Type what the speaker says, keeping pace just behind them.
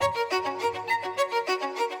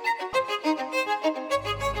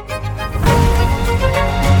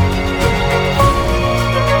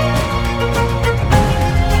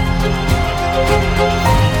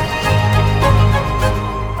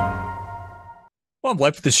I'm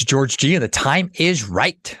Life. This is George G, and the time is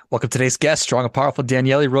right. Welcome to today's guest, strong and powerful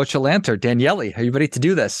Daniele Rocha-Lanter. Daniele, are you ready to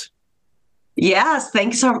do this? Yes,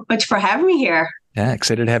 thanks so much for having me here. Yeah,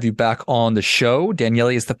 excited to have you back on the show. Daniele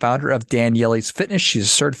is the founder of Daniele's Fitness. She's a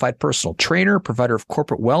certified personal trainer, provider of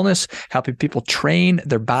corporate wellness, helping people train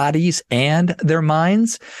their bodies and their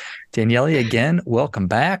minds. Daniele, again, welcome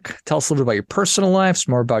back. Tell us a little bit about your personal life,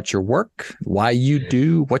 some more about your work, why you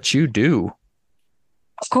do what you do.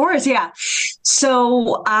 Of course, yeah.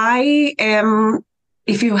 So I am,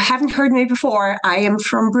 if you haven't heard me before, I am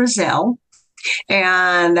from Brazil.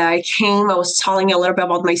 And I was telling you a little bit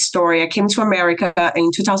about my story. I came to America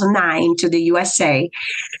in 2009 to the USA.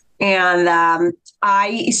 And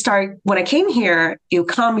when I came here, you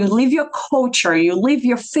leave your culture, you leave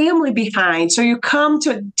your family behind. So you come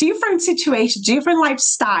to a different situation, different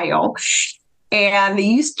lifestyle. And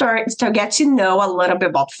you start to get to know a little bit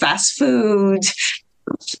about fast food,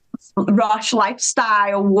 rush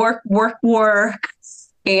lifestyle, work.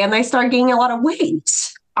 And I started gaining a lot of weight,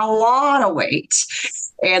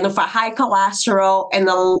 and with a high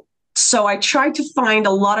cholesterol. So I tried to find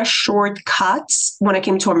a lot of shortcuts when I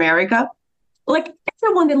came to America. Like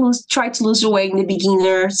everyone that tried to lose weight in the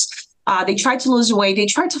beginners, they tried to lose weight, they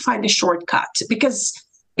tried to find a shortcut. Because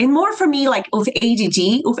in more for me, like with ADD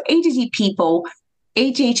people,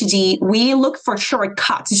 ADHD, we look for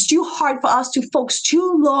shortcuts. It's too hard for us to focus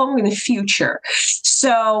too long in the future.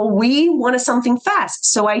 So we wanted something fast.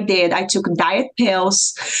 So I did. I took diet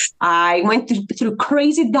pills. I went through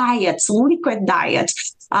crazy diets, liquid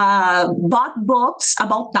diets, bought books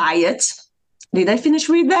about diet. Did I finish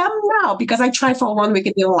with them? No, because I tried for 1 week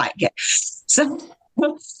and didn't like it. So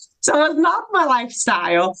it's not my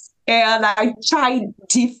lifestyle. And I tried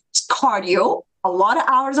deep cardio, a lot of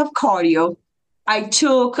hours of cardio. I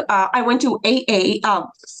went to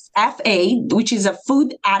FA, which is a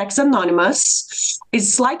Food Addicts Anonymous.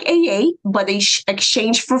 It's like AA, but they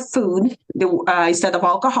exchange for food instead of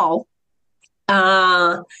alcohol.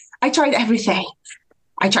 I tried everything.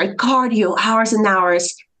 I tried cardio, hours and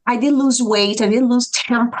hours. I did lose weight. I did lose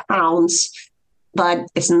 10 pounds. But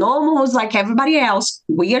it's normal, it's like everybody else.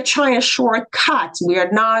 We are trying a shortcut. We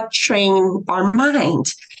are not training our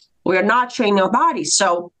mind. We are not training our body.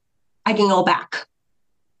 So I gained all back.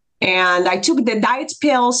 And I took the diet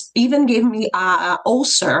pills, even gave me an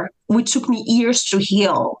ulcer, which took me years to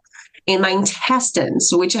heal in my intestines,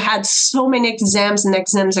 which I had so many exams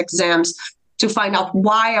to find out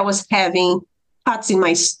why I was having cuts in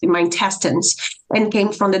my intestines, and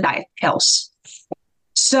came from the diet pills.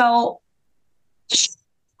 So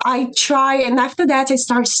I try, and after that, I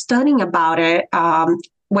started studying about it,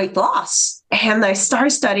 weight loss. And I started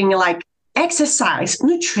studying like exercise,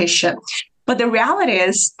 nutrition. But the reality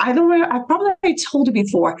is, I probably told you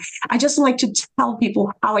before, I just like to tell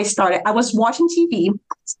people how I started. I was watching TV,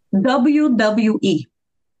 WWE.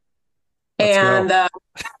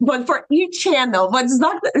 But for each channel, but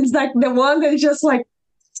it's like the one that is just like,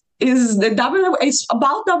 is the WWE, it's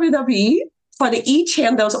about WWE. For the E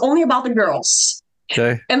channel, it's only about the girls.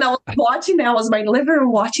 Okay. And I was watching them, I was in my living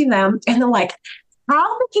room watching them, and they're like,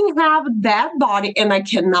 how they can have that body and I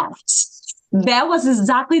cannot? That was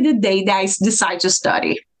exactly the day that I decided to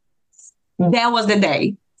study. That was the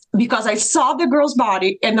day, because I saw the girl's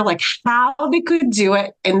body and they're like, how they could do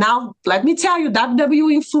it. And now, let me tell you,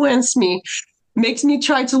 WWE influenced me, makes me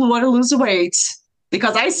try to want to lose weight,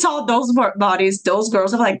 because I saw those bodies, those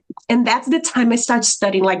girls. I'm like, and that's the time I started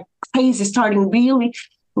studying like crazy, starting really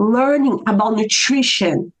learning about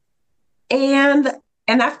nutrition. And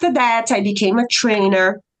after that, I became a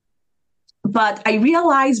trainer. But I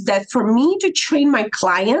realized that for me to train my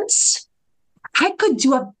clients, I could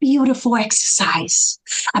do a beautiful exercise,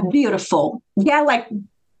 like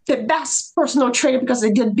the best personal trainer, because they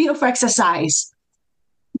did beautiful exercise.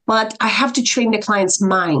 But I have to train the client's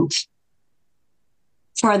mind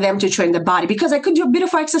for them to train the body, because I could do a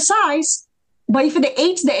beautiful exercise, but if they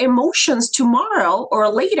ate the emotions tomorrow or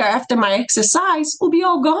later after my exercise, will be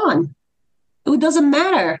all gone. It doesn't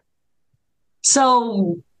matter.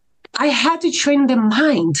 So I had to train the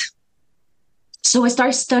mind. So I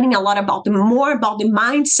started studying a lot more about the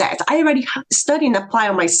mindset. I already studied and applied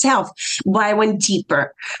on myself, but I went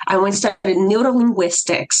deeper. I went studied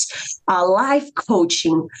neurolinguistics, life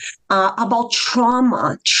coaching, about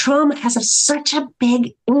trauma. Trauma has such a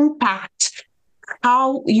big impact,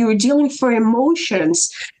 how you're dealing for emotions.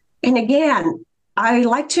 And again, I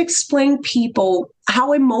like to explain people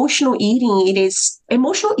how emotional eating it is.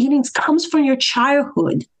 Emotional eating comes from your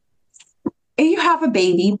childhood. You have a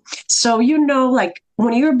baby, so like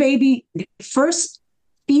when you're a baby, the first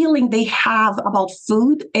feeling they have about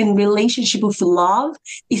food and relationship with love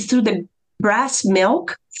is through the breast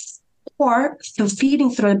milk or through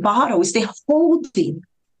feeding through the bottle, is the holding.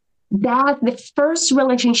 That the first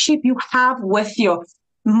relationship you have with your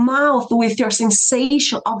mouth, with your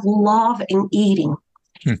sensation of love and eating.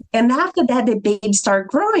 And after that, the baby start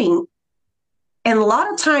growing. And a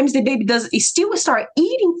lot of times the baby still start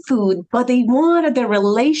eating food, but they wanted the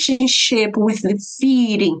relationship with the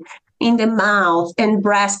feeding in the mouth and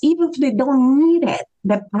breast, even if they don't need it,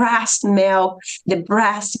 the breast milk, the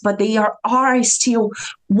breast, but they are still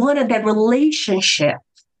wanted that relationship,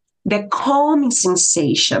 the calming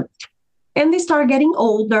sensation. And they start getting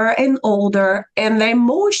older and older, and the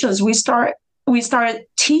emotions, we start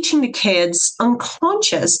teaching the kids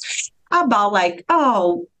unconscious about like,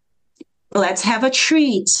 oh, let's have a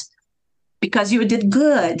treat because you did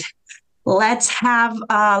good. Let's have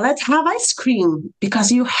ice cream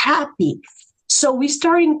because you're happy. So we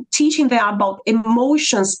started teaching them about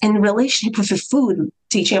emotions and relationship with the food,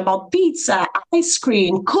 teaching about pizza, ice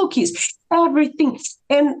cream, cookies, everything.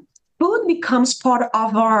 And food becomes part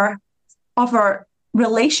of our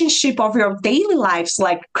relationship, of your daily lives,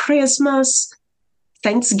 like Christmas,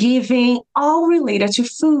 Thanksgiving, all related to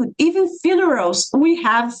food. Even funerals, we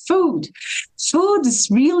have food. Food is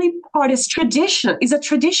really is tradition, is a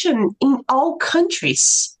tradition in all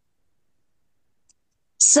countries.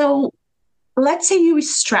 So let's say you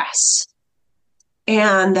stress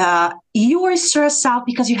and you are stressed out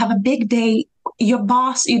because you have a big day. You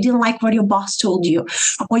didn't like what your boss told you,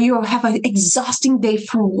 or you have an exhausting day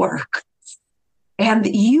for work and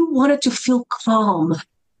you wanted to feel calm.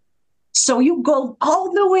 So you go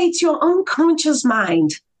all the way to your unconscious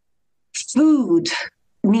mind. Food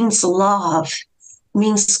means love,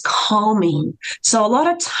 means calming. So a lot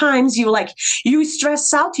of times you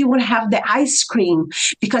stress out, you want to have the ice cream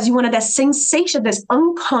because you wanted that sensation that's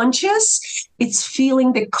unconscious. It's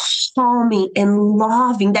feeling the calming and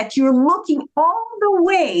loving that you're looking all the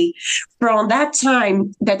way from that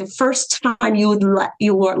time, that the first time you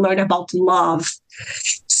learn about love.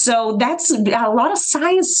 So that's a lot of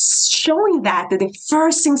science showing that the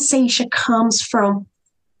first sensation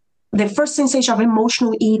of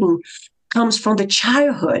emotional eating comes from the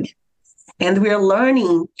childhood. And we're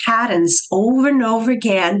learning patterns over and over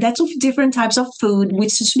again. That's with different types of food,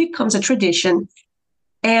 which just becomes a tradition.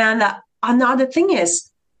 And another thing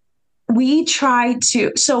is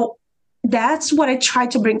so that's what I try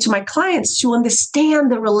to bring to my clients, to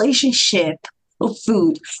understand the relationship of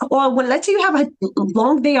food. Or let's say you have a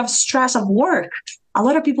long day of stress of work, a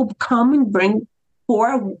lot of people come and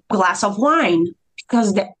pour a glass of wine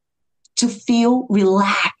because to feel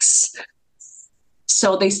relaxed.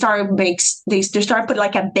 So they start put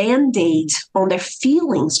like a Band-Aid on their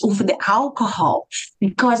feelings over the alcohol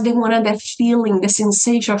because they wanted that feeling, the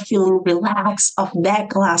sensation of feeling relaxed of that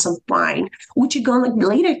glass of wine, which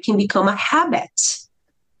later can become a habit.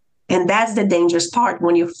 And that's the dangerous part,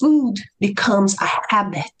 when your food becomes a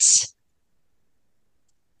habit.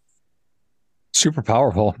 Super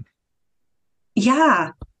powerful.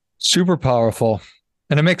 Yeah. Super powerful.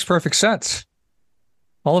 And it makes perfect sense.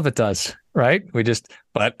 All of it does, right? I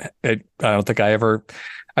don't think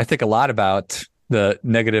I think a lot about the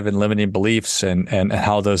negative and limiting beliefs and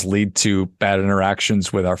how those lead to bad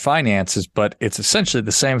interactions with our finances, but it's essentially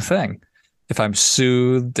the same thing. If I'm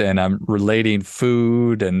soothed and I'm relating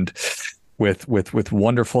food and with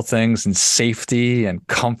wonderful things and safety and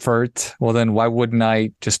comfort, well, then why wouldn't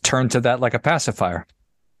I just turn to that like a pacifier?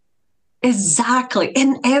 Exactly.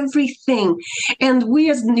 And everything. And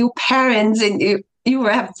we as new parents, and you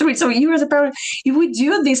have three, so you as a parent, you would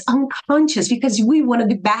do this unconscious because we want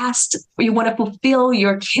the best. You want to fulfill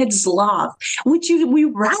your kids' love, which we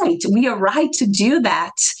are right to do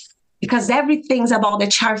that. Because everything's about the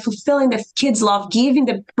child fulfilling the kids' love, giving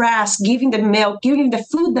the breast, giving the milk, giving the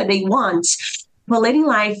food that they want. But later in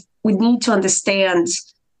life, we need to understand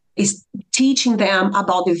is teaching them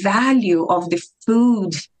about the value of the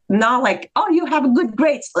food. Not like, oh, you have a good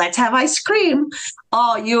grades, let's have ice cream.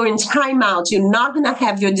 Oh, you're in timeout, you're not going to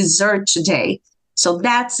have your dessert today. So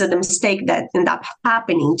that's the mistake that ended up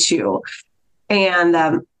happening too. And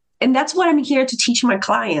that's what I'm here to teach my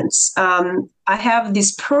clients. I have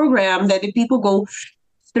this program that the people go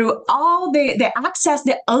through all they access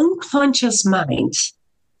the unconscious mind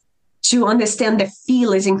to understand the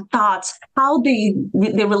feelings and thoughts, how the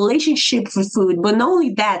relationship with food, but not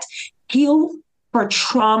only that, heal for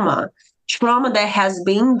trauma that has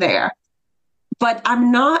been there. But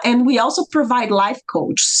and we also provide life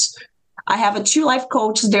coaches. I have 2 life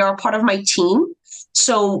coaches. They are part of my team.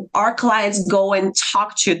 So our clients go and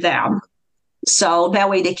talk to them. So that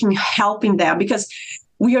way they can helping them, because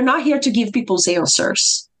we are not here to give people's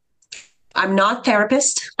answers. I'm not a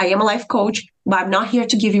therapist. I am a life coach, but I'm not here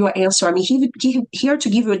to give you an answer. I'm here to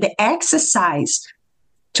give you the exercise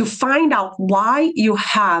to find out why you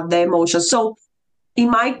have the emotions. So in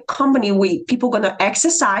my company, people are going to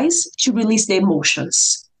exercise to release the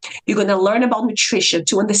emotions. You're going to learn about nutrition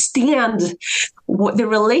to understand what the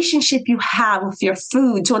relationship you have with your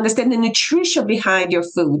food, to understand the nutrition behind your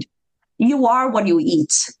food. You are what you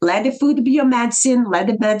eat. Let the food be your medicine. Let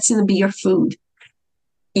the medicine be your food.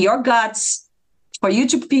 Your guts, for you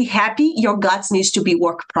to be happy, your guts needs to be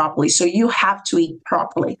worked properly. So you have to eat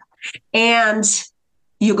properly. And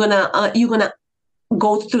you're gonna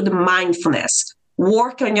go through the mindfulness,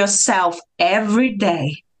 work on yourself every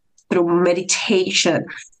day through meditation,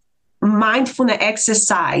 mindfulness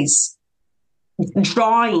exercise,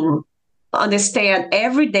 drawing, understand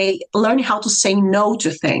every day, learn how to say no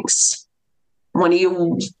to things. When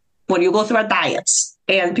you go through a diet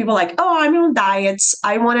and people are like, oh, I'm on diets.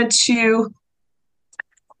 I wanted to,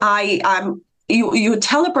 you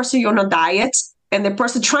tell a person you're on a diet and the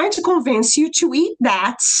person trying to convince you to eat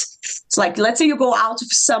that. It's like, let's say you go out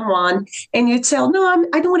with someone and you tell, no,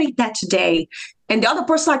 I don't want to eat that today. And the other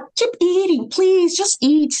person like, keep eating, please, just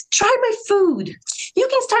eat. Try my food. You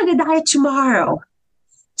can start the diet tomorrow.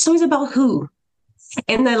 So it's about who?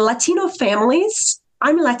 In the Latino families,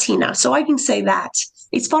 I'm Latina, so I can say that.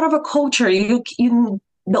 It's part of a culture. You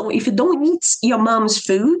don't, if you don't eat your mom's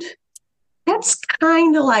food, that's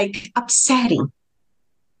kind of like upsetting.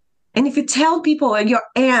 And if you tell people, or your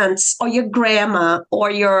aunts or your grandma or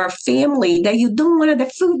your family, that you don't want the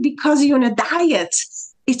food because you're on a diet,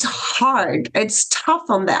 it's hard. It's tough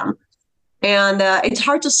on them. And it's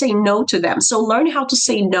hard to say no to them. So learn how to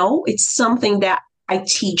say no. It's something that I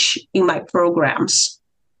teach in my programs.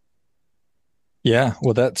 Yeah,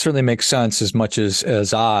 well, that certainly makes sense. As much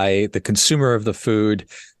as I, the consumer of the food,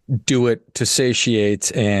 do it to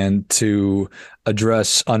satiate and to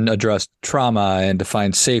address unaddressed trauma and to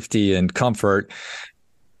find safety and comfort.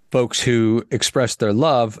 Folks who express their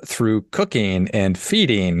love through cooking and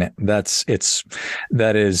feeding, that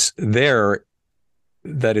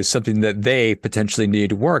is something that they potentially need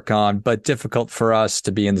to work on, but difficult for us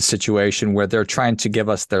to be in the situation where they're trying to give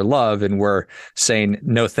us their love and we're saying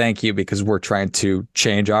no thank you because we're trying to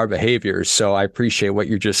change our behaviors. So I appreciate what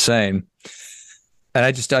you're just saying. And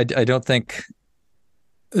I don't think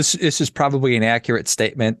this is probably an accurate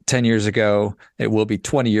statement 10 years ago. It will be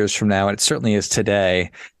 20 years from now, and it certainly is today,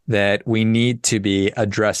 that we need to be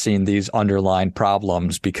addressing these underlying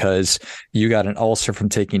problems, because you got an ulcer from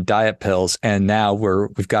taking diet pills, and now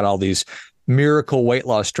we've got all these miracle weight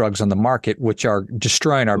loss drugs on the market, which are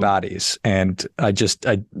destroying our bodies. And I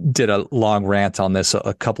did a long rant on this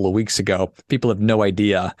a couple of weeks ago. People have no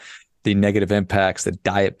idea the negative impacts that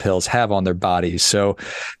diet pills have on their bodies. So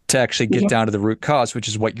to actually get down to the root cause, which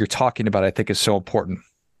is what you're talking about, I think is so important.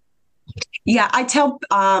 Yeah, I tell,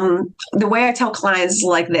 the way I tell clients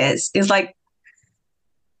like this is like,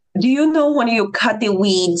 do you know when you cut the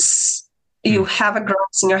weeds, you have a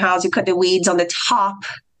grass in your house, you cut the weeds on the top,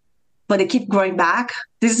 but they keep growing back?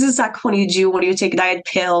 This is like when you take diet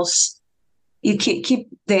pills, you keep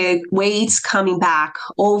the weights coming back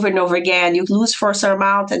over and over again. You lose for a certain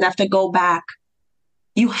amount and have to go back.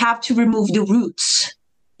 You have to remove the roots.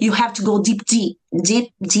 You have to go deep.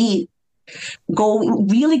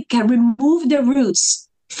 Really can remove the roots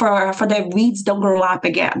for the weeds don't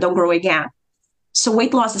grow again. So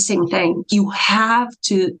weight loss, the same thing. You have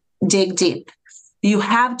to dig deep. You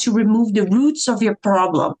have to remove the roots of your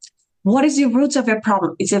problem. What is the roots of your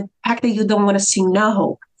problem? It's the fact that you don't want to say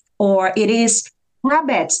no, or it is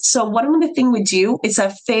habits. So one of the things we do is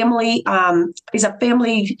a family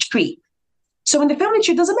tree. So in the family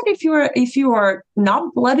tree, it doesn't matter if you are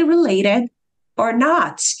not blood related or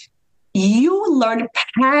not. You learn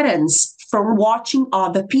patterns from watching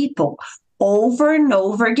other people over and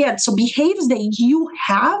over again. So behaviors that you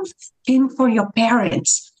have came from your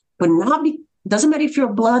parents, but doesn't matter if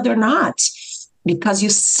you're blood or not, because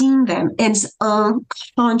you've seen them and it's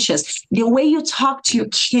unconscious. The way you talk to your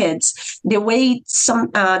kids, the way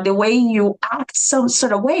you act some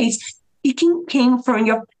sort of ways, it came from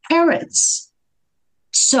your parents.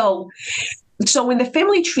 So in the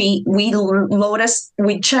family tree, we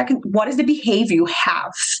check what is the behavior you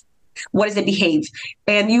have. What is the behavior?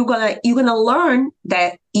 And you're gonna learn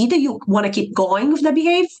that either you want to keep going with the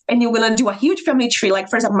behavior, and you're gonna do a huge family tree. Like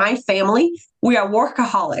for example, my family, we are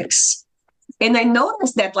workaholics. And I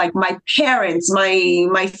noticed that like my parents,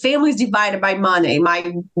 my family is divided by money.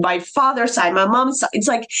 My father's side, my mom's side, it's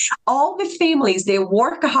like all the families, they're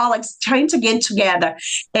workaholics trying to get together.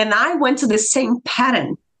 And I went to the same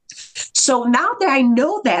pattern. So now that I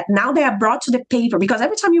know that, now that I brought to the paper, because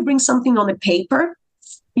every time you bring something on the paper,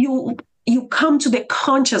 you come to the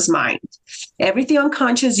conscious mind. Everything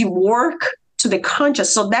unconscious, you work to the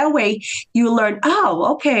conscious. So that way you learn,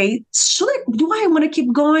 oh, okay, do I want to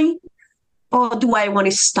keep going or do I want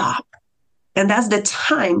to stop? And that's the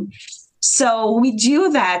time. So we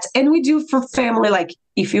do that. And we do for family, like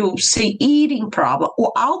if you say eating problem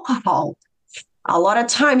or alcohol, a lot of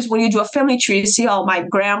times when you do a family tree, you see, oh, my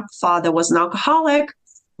grandfather was an alcoholic,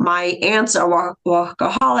 my aunts are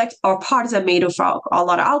alcoholics, or parties are made of a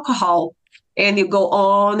lot of alcohol. And you go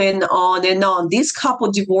on and on and on. This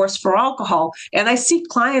couple divorced for alcohol. And I see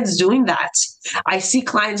clients doing that. I see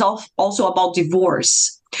clients also about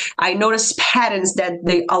divorce. I notice patterns that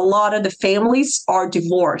a lot of the families are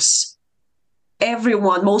divorced.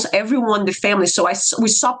 Most everyone in the family. So we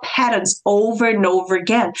saw patterns over and over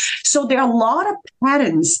again. So there are a lot of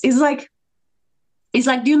patterns. It's like,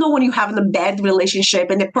 do you know when you have a bad relationship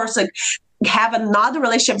and the person have another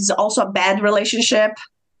relationship is also a bad relationship?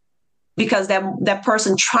 Because that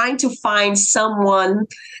person trying to find someone,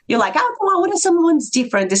 you're like, oh, well, what if someone's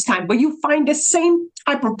different this time? But you find the same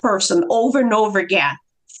type of person over and over again.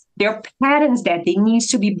 There are patterns that they need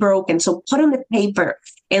to be broken. So put on the paper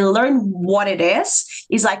and learn what it is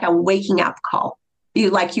like a waking up call.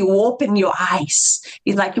 You open your eyes.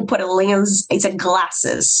 It's like you put a lens, it's a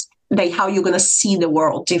glasses, like how you're going to see the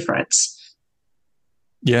world different.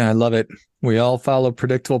 Yeah, I love it. We all follow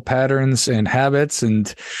predictable patterns and habits,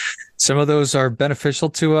 and some of those are beneficial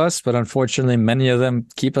to us, but unfortunately, many of them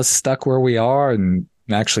keep us stuck where we are and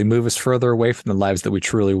actually move us further away from the lives that we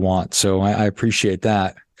truly want. So I appreciate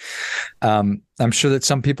that. I'm sure that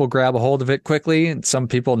some people grab a hold of it quickly and some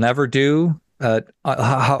people never do. How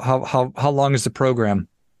long is the program?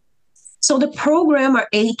 So the program are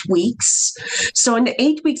 8 weeks. So in the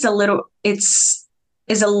 8 weeks, it's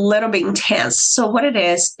a little bit intense. So what it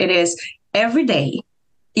is every day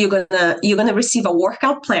you're gonna receive a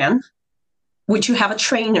workout plan, which you have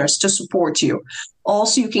trainers to support you.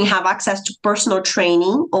 Also, you can have access to personal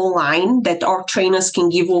training online that our trainers can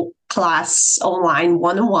give you class online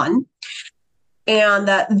one-on-one. And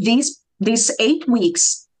these 8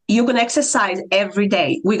 weeks, you're going to exercise every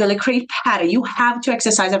day. We're going to create pattern. You have to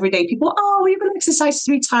exercise every day. People, oh, you're going to exercise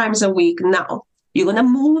 3 times a week. No, you're going to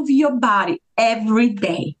move your body every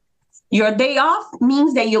day. Your day off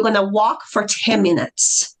means that you're going to walk for 10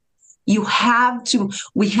 minutes. We have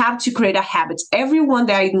to create a habit. Everyone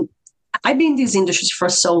that I've been in this industry for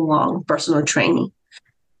so long, personal training.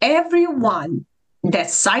 Everyone that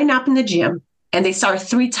sign up in the gym and they start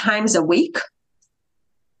 3 times a week,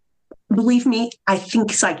 believe me, I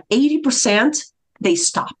think it's like 80% they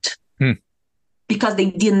stopped because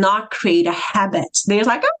they did not create a habit. They're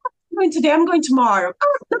like, oh, I'm going today, I'm going tomorrow.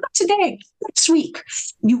 Oh, not today, next week.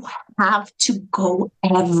 You have to go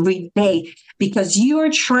every day because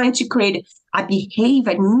you're trying to create a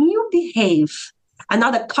new behavior,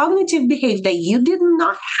 another cognitive behavior that you did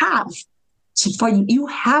not have. So you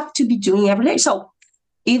have to be doing every day. So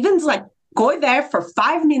even like go there for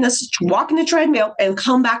 5 minutes, walk in the treadmill and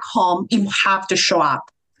come back home, you have to show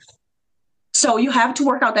up. So you have to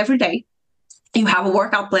work out every day. You have a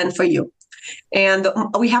workout plan for you. And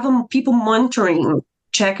we have people monitoring,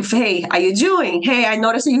 check if, hey, how you doing? Hey, I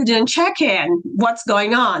noticed that you didn't check in. What's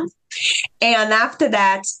going on? And after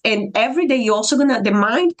that, and every day you're also the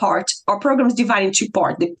mind part, our program is divided into 2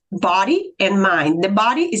 parts, the body and mind. The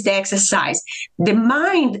body is the exercise. The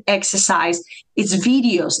mind exercise is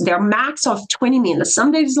videos. They're max of 20 minutes.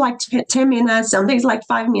 Some days like 10 minutes, some days like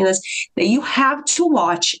 5 minutes that you have to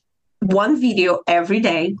watch one video every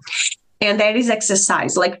day. And that is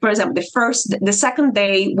exercise. Like, for example, the second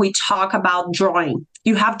day we talk about drawing.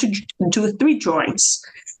 You have to do 3 drawings.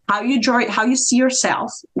 How you draw it, how you see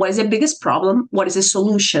yourself, what is the biggest problem, what is the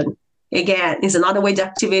solution? Again, is another way to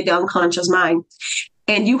activate the unconscious mind.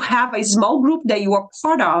 And you have a small group that you are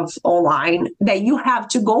part of online that you have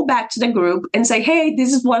to go back to the group and say, hey,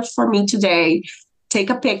 this is what's for me today. Take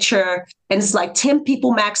a picture. And it's like 10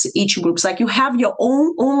 people max each group. It's like you have your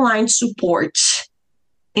own online support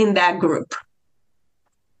in that group.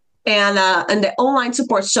 And the online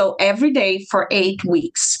support, so every day for 8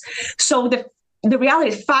 weeks. So the reality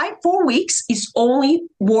is 4 weeks is only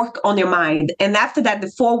work on your mind. And after that, the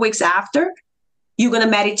 4 weeks after, you're going to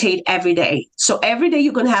meditate every day. So every day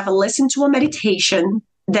you're going to have a listen to a meditation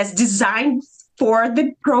that's designed for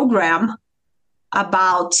the program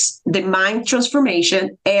about the mind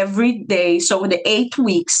transformation every day. So the 8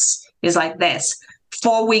 weeks is like this.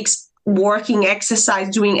 4 weeks working, exercise,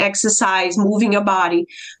 doing exercise, moving your body,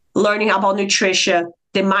 learning about nutrition,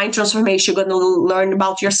 the mind transformation, you're going to learn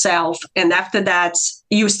about yourself. And after that,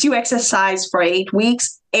 you still exercise for 8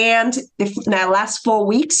 weeks. And the last 4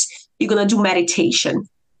 weeks, you're going to do meditating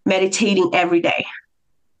every day.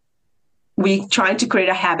 We trying to create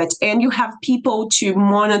a habit, and you have people to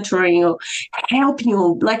monitor you, help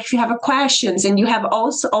you. Like if you have questions, and you have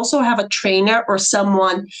also have a trainer or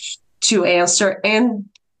someone to answer. And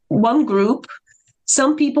one group,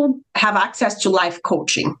 some people have access to life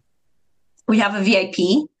coaching. We have a VIP.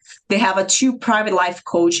 They have 2 private life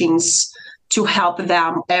coachings to help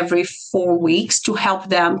them every 4 weeks, to help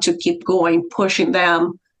them to keep going, pushing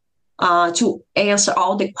them to answer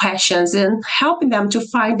all the questions and helping them to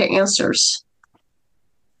find the answers.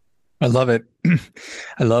 I love it.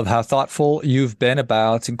 I love how thoughtful you've been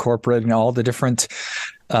about incorporating all the different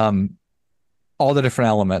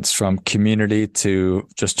elements, from community to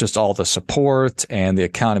just all the support and the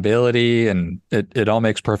accountability, and it all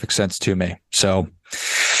makes perfect sense to me. So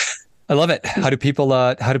I love it. How do people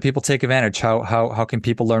take advantage? How can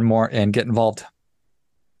people learn more and get involved?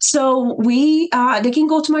 So they can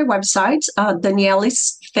go to my website,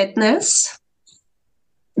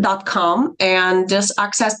 DanielesFitness.com, and just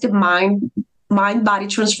access the mind body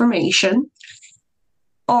transformation.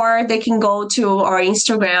 Or they can go to our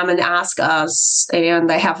Instagram and ask us,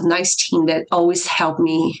 and I have a nice team that always help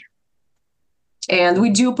me. And we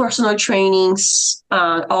do personal trainings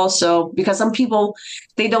also, because some people,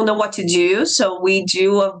 they don't know what to do. So we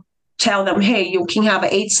do tell them, hey, you can have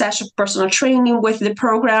 8 sessions of personal training with the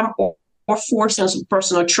program, or 4 sessions of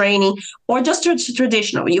personal training, or just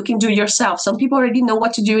traditional. You can do it yourself. Some people already know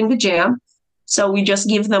what to do in the gym. So we just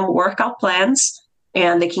give them workout plans,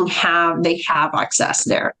 and they have access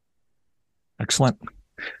there. Excellent.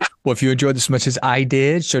 Well, if you enjoyed this as much as I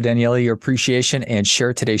did, show Danielle your appreciation and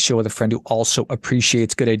share today's show with a friend who also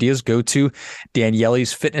appreciates good ideas. Go to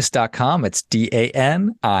daniellesfitness.com. It's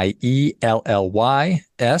DANIELLYS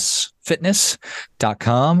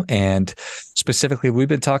fitness.com. And specifically, we've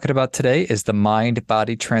been talking about today is the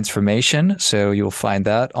mind-body transformation. So you'll find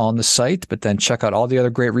that on the site, but then check out all the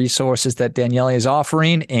other great resources that Danielle is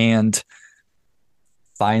offering, and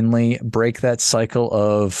finally break that cycle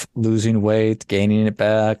of losing weight, gaining it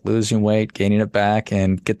back, losing weight, gaining it back,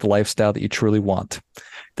 and get the lifestyle that you truly want.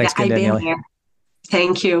 Thanks again, Danielle. Been there.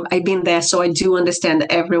 Thank you. I've been there, so I do understand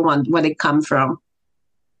everyone where they come from.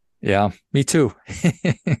 Yeah, me too.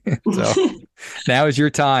 So now is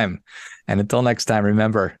your time. And until next time,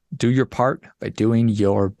 remember, do your part by doing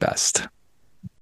your best.